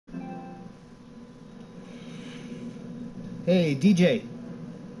Hey, DJ.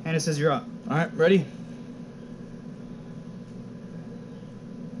 Hannah says you're up. All right, ready?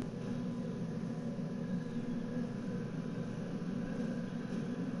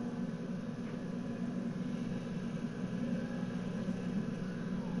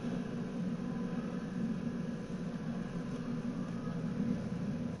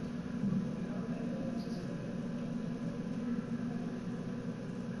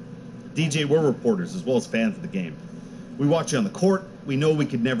 DJ, we're reporters as well as fans of the game. We watch you on the court. We know we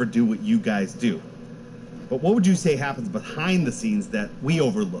could never do what you guys do. But what would you say happens behind the scenes that we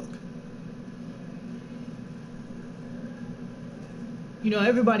overlook? You know,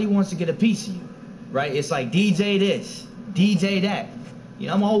 everybody wants to get a piece of you, right? It's like DJ this, DJ that. You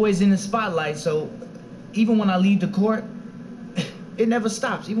know, I'm always in the spotlight, so even when I leave the court, it never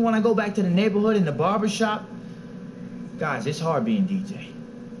stops. Even when I go back to the neighborhood in the barber shop, guys, it's hard being DJ.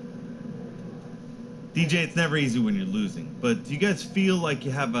 DJ, it's never easy when you're losing, but do you guys feel like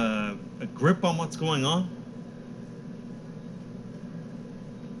you have a grip on what's going on?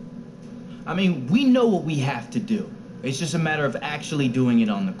 I mean, we know what we have to do. It's just a matter of actually doing it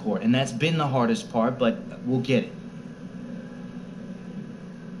on the court, and that's been the hardest part, but we'll get it.